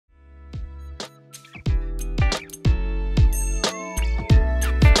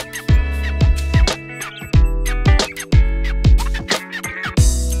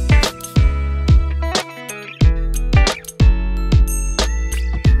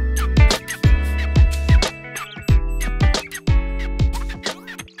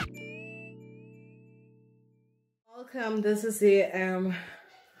This is the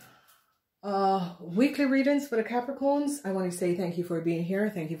weekly readings for the Capricorns. I want to say thank you for being here.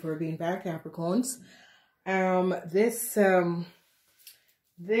 Thank you for being back, Capricorns. This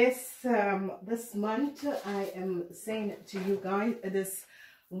month, I am saying to you guys, this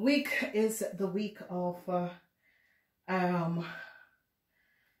week is the week of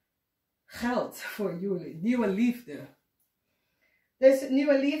geld voor jullie, nieuwe liefde. Dus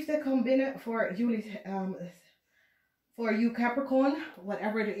nieuwe liefde komt binnen voor jullie, for you Capricorn,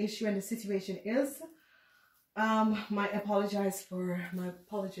 whatever the issue and the situation is. My apologies for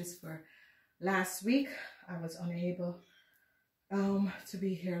last week. I was unable to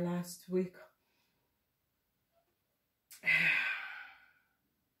be here last week.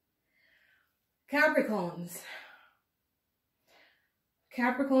 Capricorns.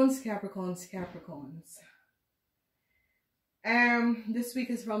 This week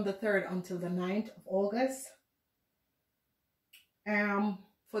is from the 3rd until the 9th of August.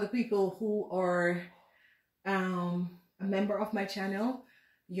 For the people who are a member of my channel,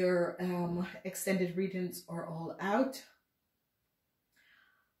 your extended readings are all out.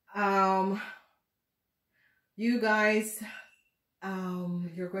 You guys,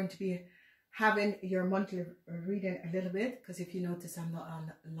 you're going to be having your monthly reading a little bit, because if you notice, I'm not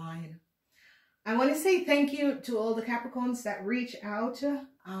online. I want to say thank you to all the Capricorns that reach out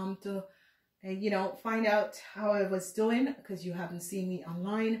to find out how I was doing, because you haven't seen me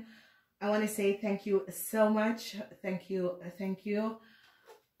online. I want to say thank you so much. Thank you.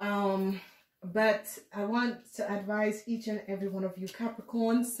 But I want to advise each and every one of you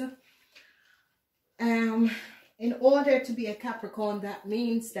Capricorns, in order to be a Capricorn, that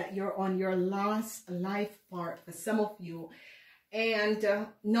means that you're on your last life part for some of you, and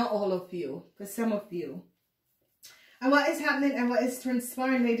not all of you, for some of you. And what is happening and what is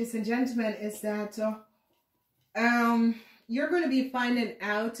transpiring, ladies and gentlemen, is that you're going to be finding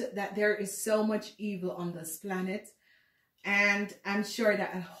out that there is so much evil on this planet. And I'm sure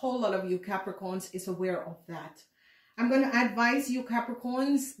that a whole lot of you Capricorns is aware of that. I'm going to advise you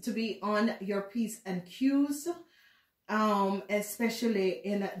Capricorns to be on your P's and Q's, especially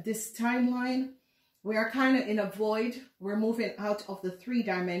in this timeline. We are kind of in a void. We're moving out of the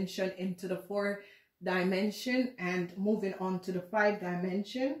 3-dimension into the 4-dimension and moving on to the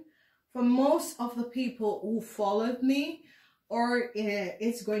 5-dimension. For most of the people who followed me, or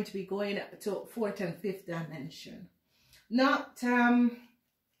it's going to be going to 4th and 5th dimension. Not,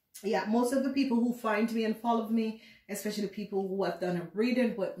 most of the people who find me and follow me, especially people who have done a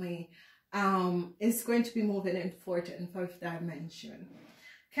reading with me, is going to be moving in 4th and 5th dimension.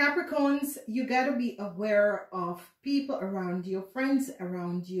 Capricorns, you got to be aware of people around you, friends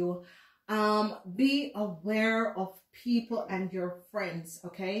around you. Be aware of people and your friends,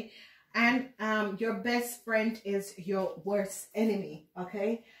 okay? And your best friend is your worst enemy,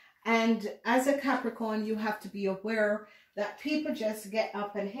 okay? And as a Capricorn, you have to be aware that people just get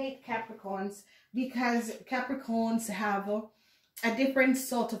up and hate Capricorns, because Capricorns have a different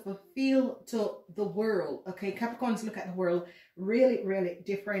sort of a feel to the world, okay? Capricorns look at the world really, really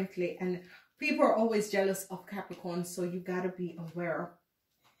differently, and people are always jealous of Capricorns, so you got to be aware.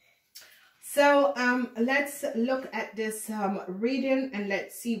 So let's look at this reading and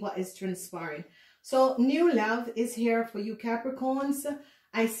let's see what is transpiring. So new love is here for you Capricorns.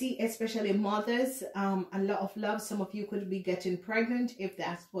 I see especially mothers, a lot of love. Some of you could be getting pregnant if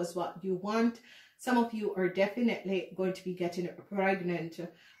that was what you want. Some of you are definitely going to be getting pregnant.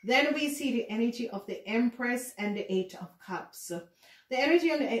 Then we see the energy of the Empress and the 8 of Cups. The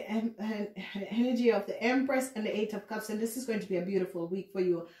energy, energy of the Empress and the 8 of Cups, and this is going to be a beautiful week for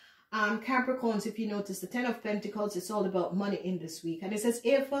you. Capricorns, if you notice, the 10 of Pentacles, it's all about money in this week. And it says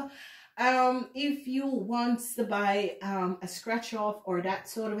if you want to buy a scratch off or that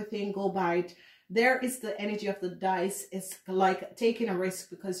sort of a thing, go buy it. There is the energy of the dice. It's like taking a risk,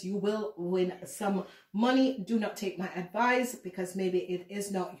 because you will win some money. Do not take my advice, because maybe it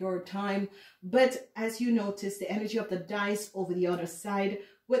is not your time. But as you notice, the energy of the dice over the other side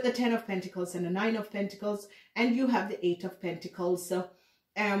with the 10 of Pentacles and the 9 of Pentacles, and you have the 8 of Pentacles. So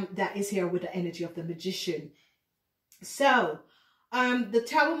that is here with the energy of the Magician. So the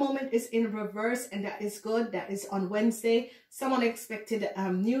Tower moment is in reverse, and that is good. That is on Wednesday. Some unexpected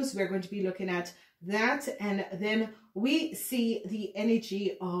news. We're going to be looking at that. And then we see the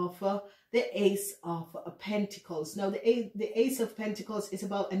energy of the Ace of Pentacles. Now, the Ace of Pentacles is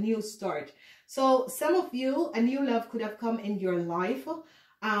about a new start. So some of you, a new love could have come in your life,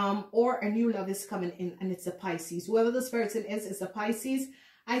 or a new love is coming in, and it's a Pisces. Whoever this person is a Pisces.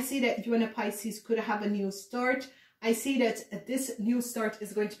 I see that you and a Pisces could have a new start. I see that this new start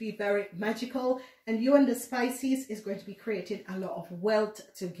is going to be very magical, and you and the Pisces is going to be creating a lot of wealth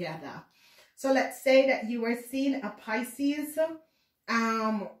together. So let's say that you are seeing a Pisces,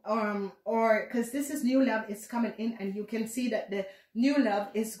 or because this is new love is coming in, and you can see that the new love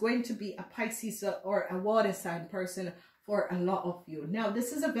is going to be a Pisces or a water sign person for a lot of you. Now,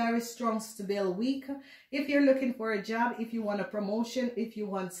 this is a very strong, stable week. If you're looking for a job, if you want a promotion, if you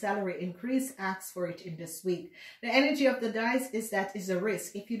want salary increase, ask for it in this week. The energy of the dice is that is a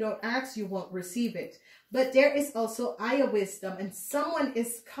risk. If you don't ask, you won't receive it. But there is also eye of wisdom, and someone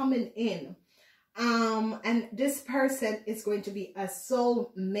is coming in. And this person is going to be a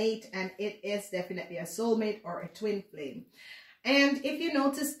soul mate, and it is definitely a soulmate or a twin flame. And if you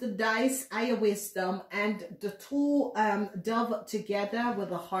notice the dice, eye of wisdom, and the two dove together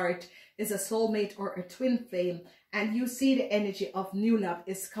with a heart is a soulmate or a twin flame, and you see the energy of new love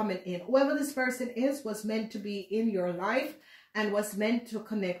is coming in. Whoever this person is was meant to be in your life and was meant to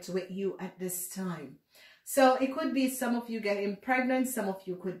connect with you at this time. So it could be some of you getting pregnant, some of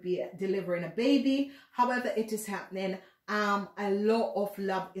you could be delivering a baby. However it is happening, a lot of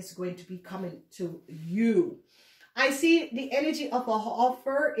love is going to be coming to you. I see the energy of an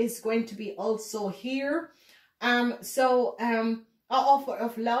offer is going to be also here. An offer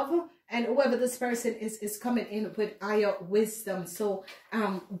of love, and whoever this person is coming in with higher wisdom. So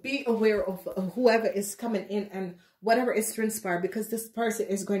be aware of whoever is coming in and whatever is transpired, because this person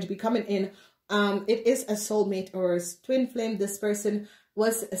is going to be coming in. It is a soulmate or a twin flame. This person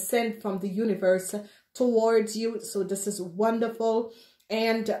was sent from the universe towards you. So this is wonderful.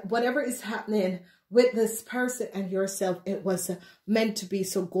 And whatever is happening with this person and yourself, it was meant to be,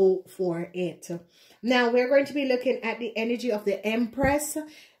 so go for it. Now we're going to be looking at the energy of the Empress.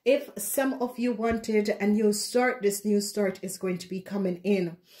 If some of you wanted a new start, this new start is going to be coming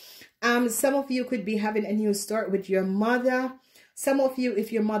in. Some of you could be having a new start with your mother. Some of you,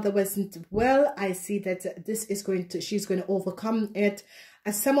 if your mother wasn't well, I see that this is going to, she's going to overcome it.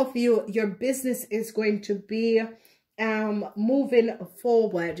 Some of you, your business is going to be moving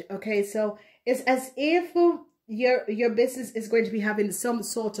forward. Okay, so it's as if your business is going to be having some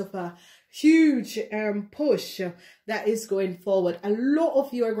sort of a huge push that is going forward. A lot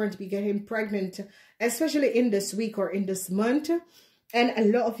of you are going to be getting pregnant, especially in this week or in this month, and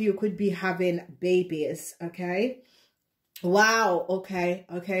a lot of you could be having babies. Okay, wow. Okay,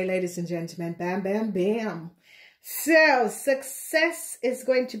 ladies and gentlemen, bam, bam, bam. So success is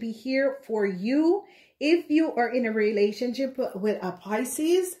going to be here for you. If you are in a relationship with a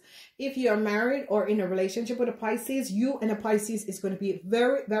Pisces, if you are married or in a relationship with a Pisces, you and a Pisces is going to be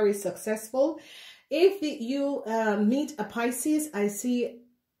very, very successful. If you meet a Pisces, I see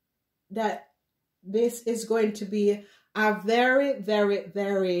that this is going to be a very, very,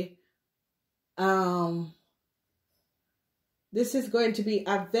 very, this is going to be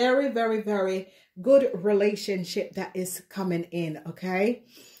a very, very, very good relationship that is coming in, okay?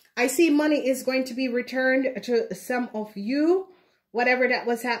 I see money is going to be returned to some of you, whatever that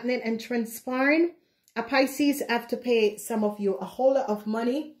was happening and transpiring. A Pisces have to pay some of you a whole lot of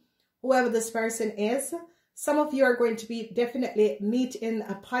money, whoever this person is. Some of you are going to be definitely meeting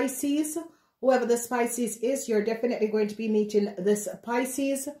a Pisces. Whoever this Pisces is, you're definitely going to be meeting this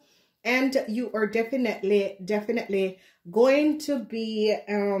Pisces. And you are definitely going to be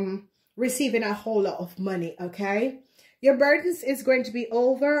receiving a whole lot of money, okay? Your burdens is going to be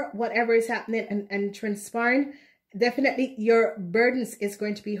over, whatever is happening and transpiring. Definitely your burdens is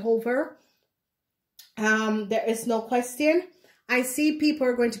going to be over. There is no question. I see people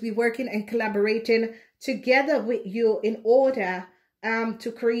are going to be working and collaborating together with you in order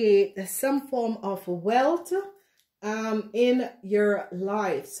to create some form of wealth in your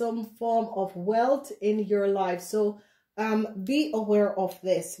life. Some form of wealth in your life. So be aware of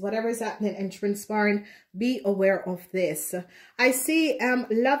this. Whatever is happening and transpiring, be aware of this. I see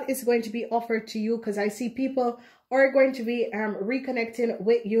love is going to be offered to you, because I see people are going to be reconnecting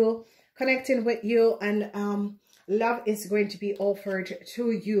with you, connecting with you, and love is going to be offered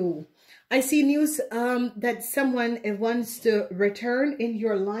to you. I see news that someone wants to return in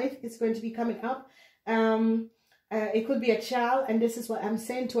your life is going to be coming up. It could be a child, and this is what I'm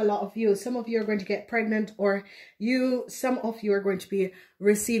saying to a lot of you. Some of you are going to get pregnant, or some of you are going to be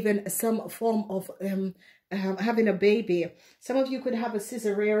receiving some form of having a baby. Some of you could have a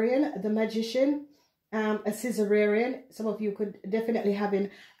cesarean, the magician, a cesarean. Some of you could definitely having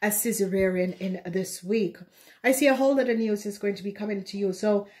a cesarean in this week. I see a whole lot of news is going to be coming to you.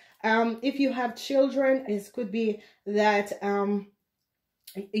 So if you have children, it could be that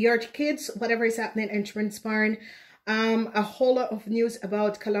your kids, whatever is happening and transpiring, A whole lot of news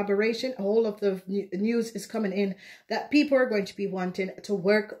about collaboration. A whole lot of news is coming in that people are going to be wanting to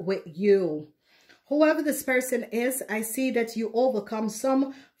work with you. Whoever this person is, I see that you overcome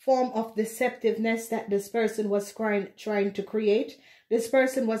some form of deceptiveness that this person was trying to create. This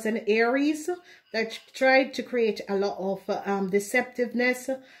person was an Aries that tried to create a lot of deceptiveness.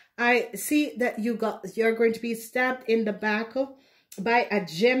 I see that you're going to be stabbed in the back by a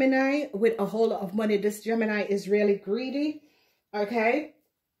Gemini with a whole lot of money. This Gemini is really greedy. Okay.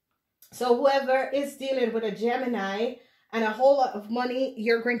 So whoever is dealing with a Gemini and a whole lot of money,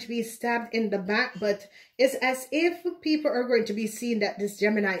 you're going to be stabbed in the back. But it's as if people are going to be seeing that this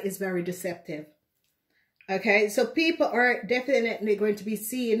Gemini is very deceptive. Okay, so people are definitely going to be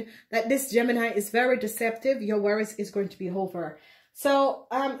seeing that this Gemini is very deceptive. Your worries is going to be over. So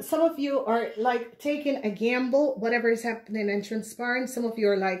some of you are like taking a gamble, whatever is happening and transpiring. Some of you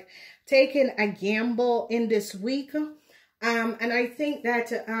are like taking a gamble in this week. And I think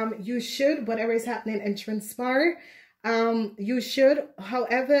that you should, whatever is happening and transpire, you should.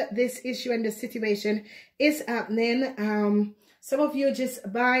 However, this issue and the situation is happening, some of you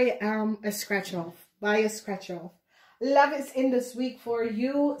just buy a scratch off. Buy a scratch off. Love is in this week for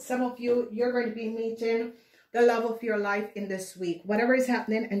you. Some of you, you're going to be meeting the love of your life in this week. Whatever is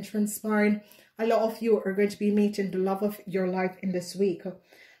happening and transpiring, a lot of you are going to be meeting the love of your life in this week.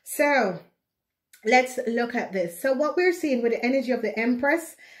 So let's look at this. So what we're seeing with the energy of the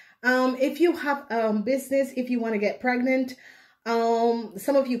Empress, if you have business, if you want to get pregnant,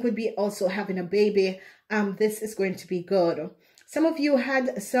 some of you could be also having a baby. This is going to be good. Some of you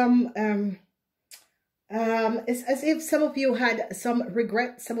had some it's as if some of you had some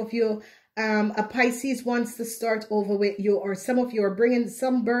regret. Some of you, a Pisces wants to start over with you, or some of you are bringing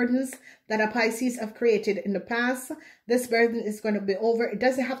some burdens that a Pisces have created in the past. This burden is going to be over. It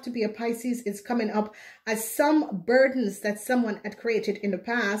doesn't have to be a Pisces. It's coming up as some burdens that someone had created in the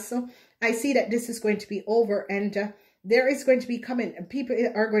past. So I see that this is going to be over, and there is going to be people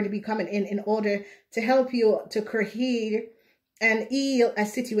are going to be coming in order to help you to create and heal a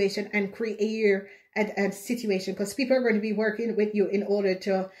situation and create a situation, because people are going to be working with you in order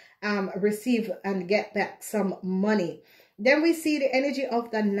to receive and get back some money. Then we see the energy of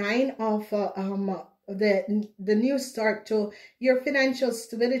the 9 of the new start to your financial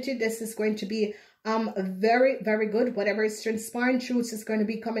stability. This is going to be very, very good. Whatever is transpiring, truth is going to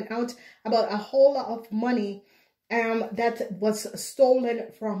be coming out about a whole lot of money that was stolen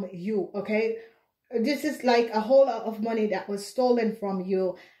from you. Okay, this is like a whole lot of money that was stolen from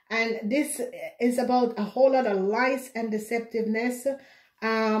you. And this is about a whole lot of lies and deceptiveness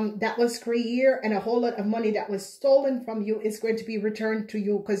that was created, and a whole lot of money that was stolen from you is going to be returned to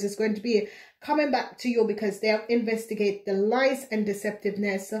you, because it's going to be coming back to you because they have investigated the lies and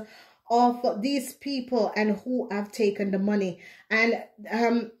deceptiveness of these people and who have taken the money. And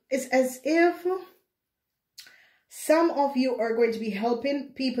it's as if some of you are going to be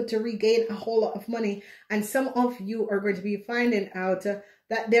helping people to regain a whole lot of money, and some of you are going to be finding out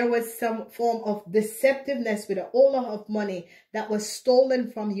that there was some form of deceptiveness with a whole lot of money that was stolen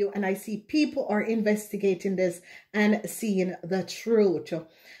from you. And I see people are investigating this and seeing the truth.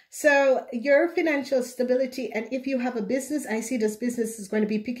 So your financial stability, and if you have a business, I see this business is going to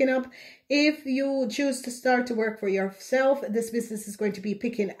be picking up. If you choose to start to work for yourself, this business is going to be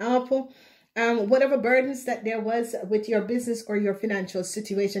picking up. Whatever burdens that there was with your business or your financial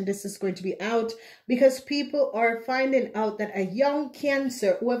situation, this is going to be out, because people are finding out that a young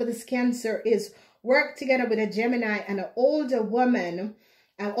Cancer, whoever this Cancer is, worked together with a Gemini and an older woman,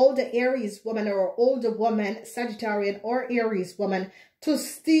 an older Aries woman, or older woman, Sagittarian or Aries woman, to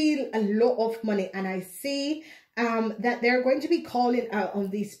steal a lot of money. And I see that they're going to be calling out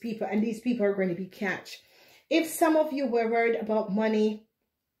on these people, and these people are going to be catched. If some of you were worried about money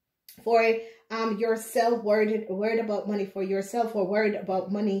for yourself, worried about money for yourself, or worried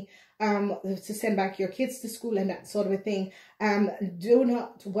about money to send back your kids to school and that sort of a thing, do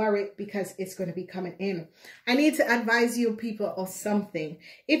not worry, because it's going to be coming in. I need to advise you people of something.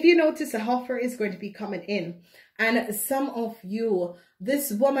 If you notice, a offer is going to be coming in, and some of you,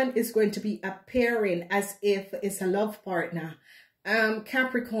 this woman is going to be appearing as if it's a love partner.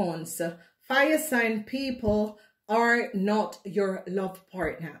 Capricorns, fire sign people are not your love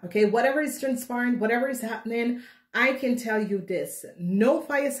partner. Okay, whatever is transpiring, whatever is happening, I can tell you this: no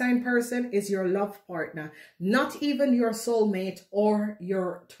fire sign person is your love partner, not even your soulmate or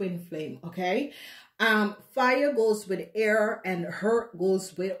your twin flame. Okay, fire goes with air and hurt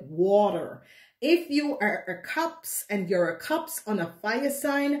goes with water. If you are a cups and you're a cups on a fire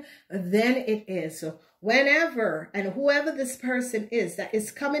sign, then it is. Whenever and whoever this person is that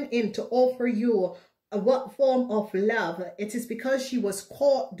is coming in to offer you what form of love. It is because she was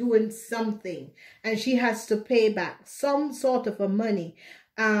caught doing something and she has to pay back some sort of a money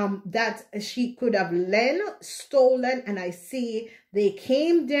that she could have lent, stolen, and I see they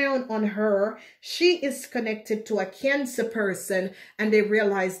came down on her. She is connected to a Cancer person, and they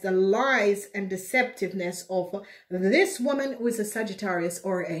realized the lies and deceptiveness of this woman who is a Sagittarius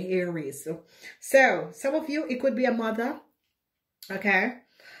or a Aries. So some of you, it could be a mother, okay?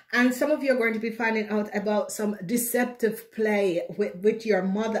 And some of you are going to be finding out about some deceptive play with your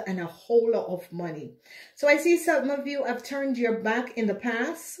mother and a whole lot of money. So I see some of you have turned your back in the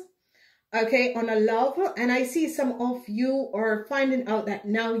past, okay, on a love. And I see some of you are finding out that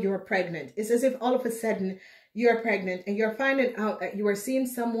now you're pregnant. It's as if all of a sudden you're pregnant and you're finding out that you are seeing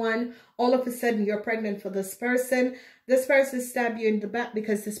someone. All of a sudden you're pregnant for this person. This person stabbed you in the back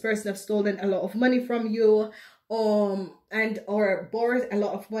because this person has stolen a lot of money from you. Or borrowed a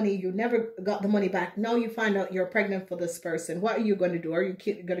lot of money. You never got the money back. Now you find out you're pregnant for this person. What are you going to do? Are you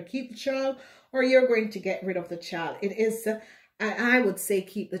going to keep the child, or you're going to get rid of the child? It is, I would say,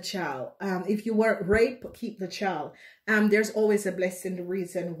 keep the child. If you weren't raped, keep the child. There's always a blessing, the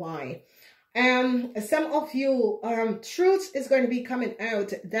reason why. Some of you, truth is going to be coming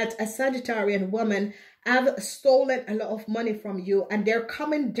out that a Sagittarian woman have stolen a lot of money from you, and they're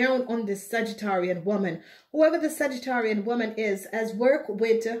coming down on this Sagittarian woman. Whoever the Sagittarian woman is has worked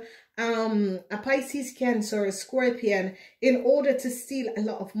with a Pisces, Cancer, a Scorpion in order to steal a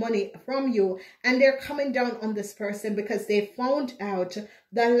lot of money from you, and they're coming down on this person because they found out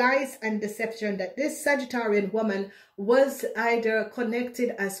the lies and deception that this Sagittarian woman was either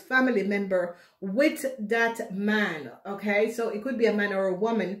connected as family member with that man, okay? So it could be a man or a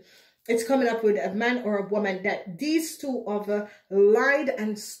woman. It's coming up with a man or a woman that these two have lied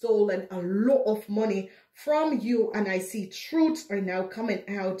and stolen a lot of money from you. And I see truths are now coming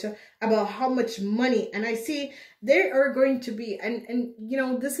out about how much money. And I see there are going to be, and you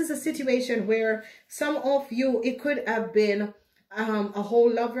know, this is a situation where some of you, it could have been a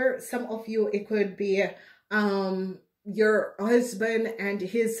whole lover. Some of you, it could be your husband and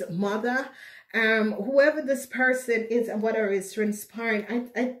his mother. Whoever this person is and whatever is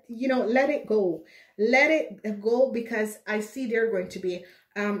transpiring, you know, let it go. Let it go, because I see they're going to be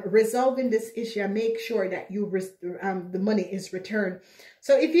resolving this issue and make sure that you the money is returned.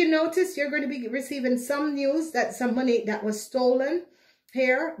 So if you notice, you're going to be receiving some news that some money that was stolen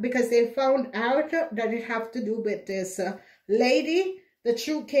here, because they found out that it have to do with this lady. The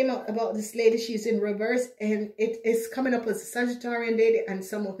truth came out about this lady. She's in reverse, and it is coming up as a Sagittarian lady, and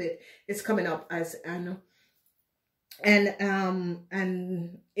some of it is coming up as an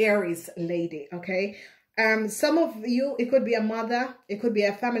Aries lady, okay? Some of you, it could be a mother, it could be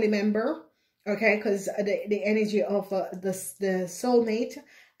a family member, okay? Because the energy of the soulmate.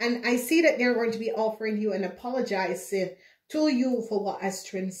 And I see that they're going to be offering you and apologizing to you for what has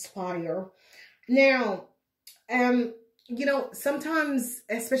transpired. Now, you know, sometimes,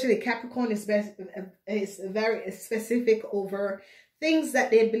 especially Capricorn is very specific over things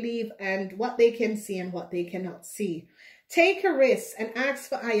that they believe and what they can see and what they cannot see. Take a risk and ask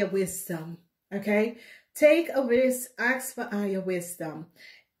for higher wisdom, okay? Take a risk, ask for higher wisdom.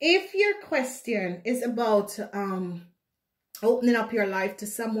 If your question is about opening up your life to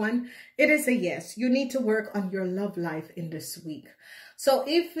someone, it is a yes. You need to work on your love life in this week. So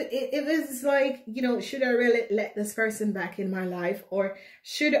if it's like, you know, should I really let this person back in my life, or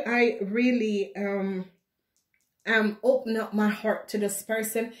should I really open up my heart to this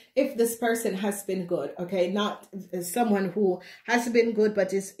person if this person has been good, okay? Not someone who has been good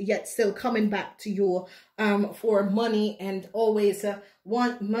but is yet still coming back to you for money and always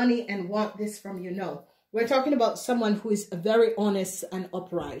want money and want this from you. No, we're talking about someone who is very honest and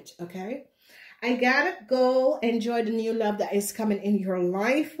upright, okay? I gotta go enjoy the new love that is coming in your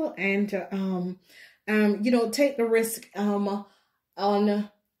life, and you know, take the risk on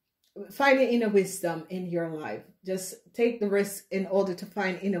finding inner wisdom in your life. Just take the risk in order to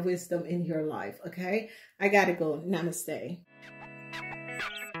find inner wisdom in your life, okay? I gotta go. Namaste.